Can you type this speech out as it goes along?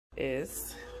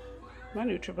is my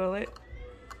NutriBullet.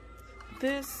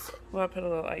 This, well, I put a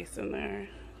little ice in there.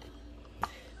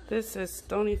 This is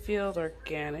Stonyfield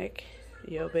Organic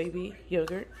Yo Baby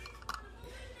Yogurt.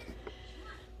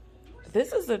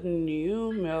 This is a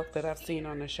new milk that I've seen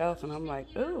on the shelf, and I'm like,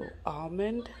 ooh,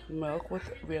 almond milk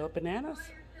with real bananas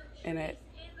in it.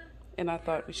 And I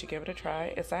thought we should give it a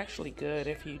try. It's actually good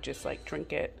if you just like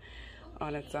drink it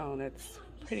on its own. It's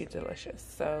pretty delicious.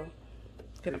 So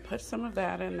I'm gonna put some of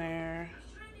that in there.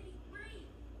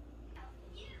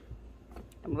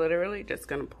 I'm literally just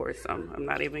gonna pour some. I'm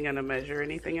not even gonna measure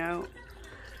anything out.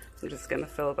 I'm just gonna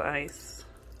fill the ice.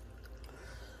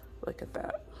 Look at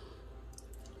that.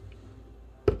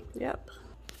 Yep.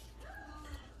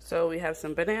 So we have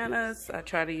some bananas. I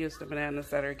try to use the bananas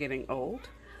that are getting old.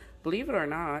 Believe it or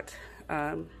not,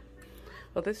 well,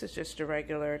 this is just a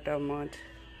regular Del Monte,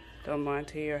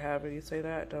 or however you say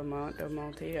that, Del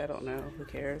Monte, I don't know, who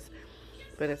cares,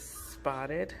 but it's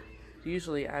spotted.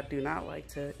 Usually I do not like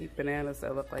to eat bananas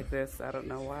that look like this. I don't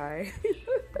know why.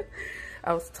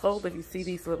 I was told if you see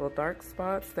these little dark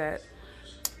spots that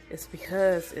it's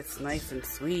because it's nice and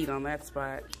sweet on that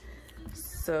spot.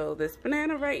 So this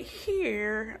banana right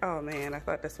here, oh man, I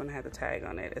thought this one had the tag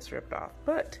on it. It's ripped off,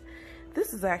 but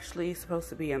this is actually supposed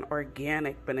to be an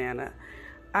organic banana.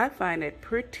 I find it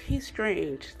pretty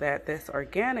strange that this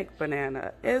organic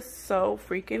banana is so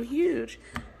freaking huge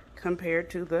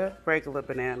compared to the regular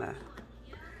banana.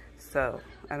 So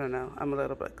I don't know, I'm a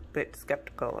little bit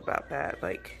skeptical about that.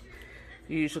 Like,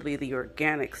 usually the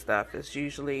organic stuff is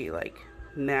usually like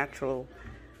natural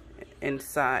in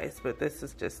size, but this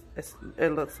is just,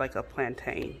 it looks like a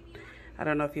plantain. I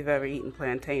don't know if you've ever eaten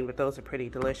plantain, but those are pretty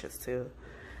delicious too.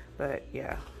 But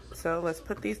yeah, so let's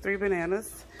put these 3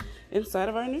 bananas inside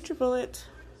of our NutriBullet.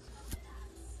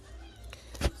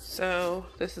 So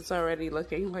this is already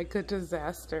looking like a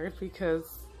disaster because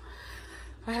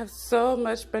I have so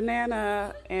much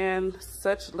banana and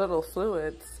such little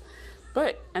fluids.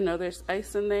 But I know there's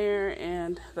ice in there,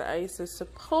 and the ice is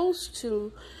supposed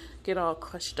to get all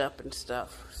crushed up and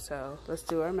stuff. So let's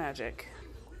do our magic.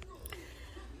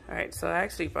 All right, so I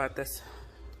actually bought this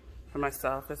for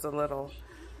myself. It's a little,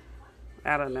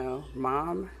 I don't know,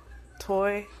 mom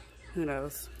toy, who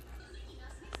knows.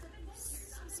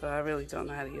 So I really don't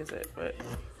know how to use it, but.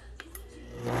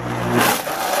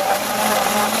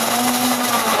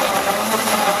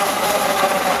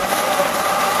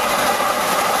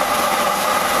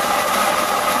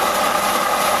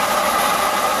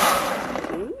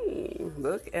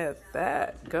 Look at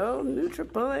that. Go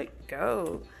NutriBullet,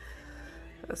 go.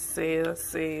 Let's see.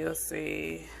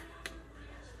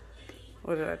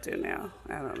 What did I do now?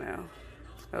 I don't know.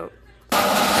 Oh. I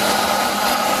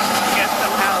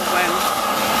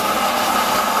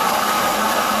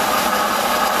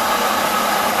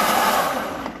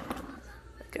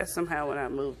guess somehow when I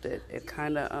moved it, it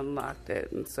kind of unlocked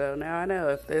it. And so now I know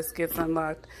if this gets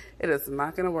unlocked, it is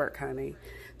not going to work, honey.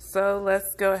 So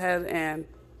let's go ahead and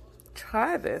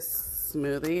try this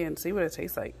smoothie and see what it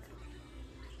tastes like.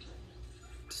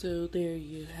 So there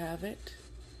you have it.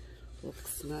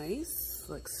 Looks nice.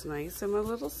 Looks nice in my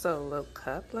little solo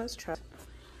cup. Let's try.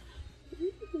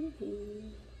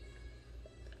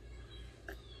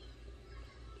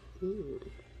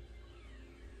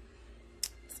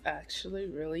 It's actually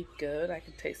really good. I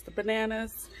can taste the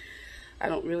bananas. I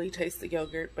don't really taste the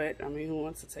yogurt, but I mean, who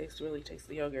wants to really taste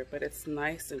the yogurt? But it's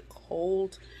nice and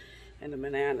cold, and the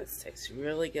bananas taste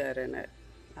really good in it.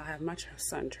 I'll have my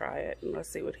son try it, and let's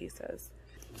see what he says.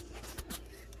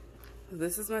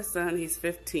 This is my son. He's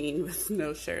 15 with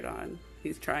no shirt on.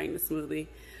 He's trying the smoothie,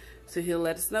 so he'll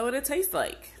let us know what it tastes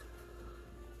like.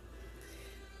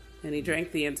 And he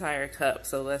drank the entire cup,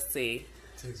 so let's see.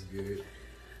 Tastes good.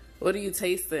 What do you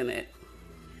taste in it?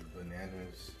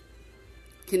 Bananas.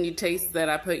 Can you taste that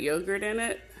I put yogurt in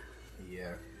it?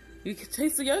 Yeah. You can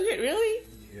taste the yogurt, really?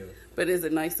 Yeah. But is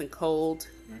it nice and cold?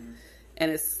 Mm-hmm.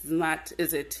 And it's not,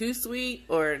 is it too sweet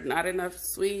or not enough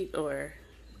sweet or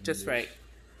just right?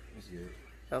 It's good.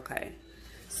 Okay.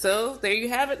 So there you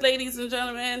have it, ladies and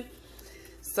gentlemen.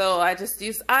 So I just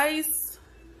used ice,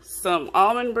 some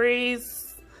almond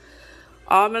breeze,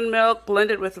 almond milk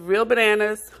blended with real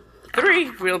bananas,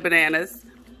 3 real bananas,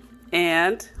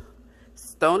 and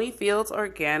Stonyfield's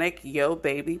Organic Yo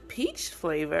Baby Peach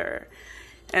flavor,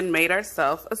 and made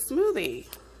ourselves a smoothie.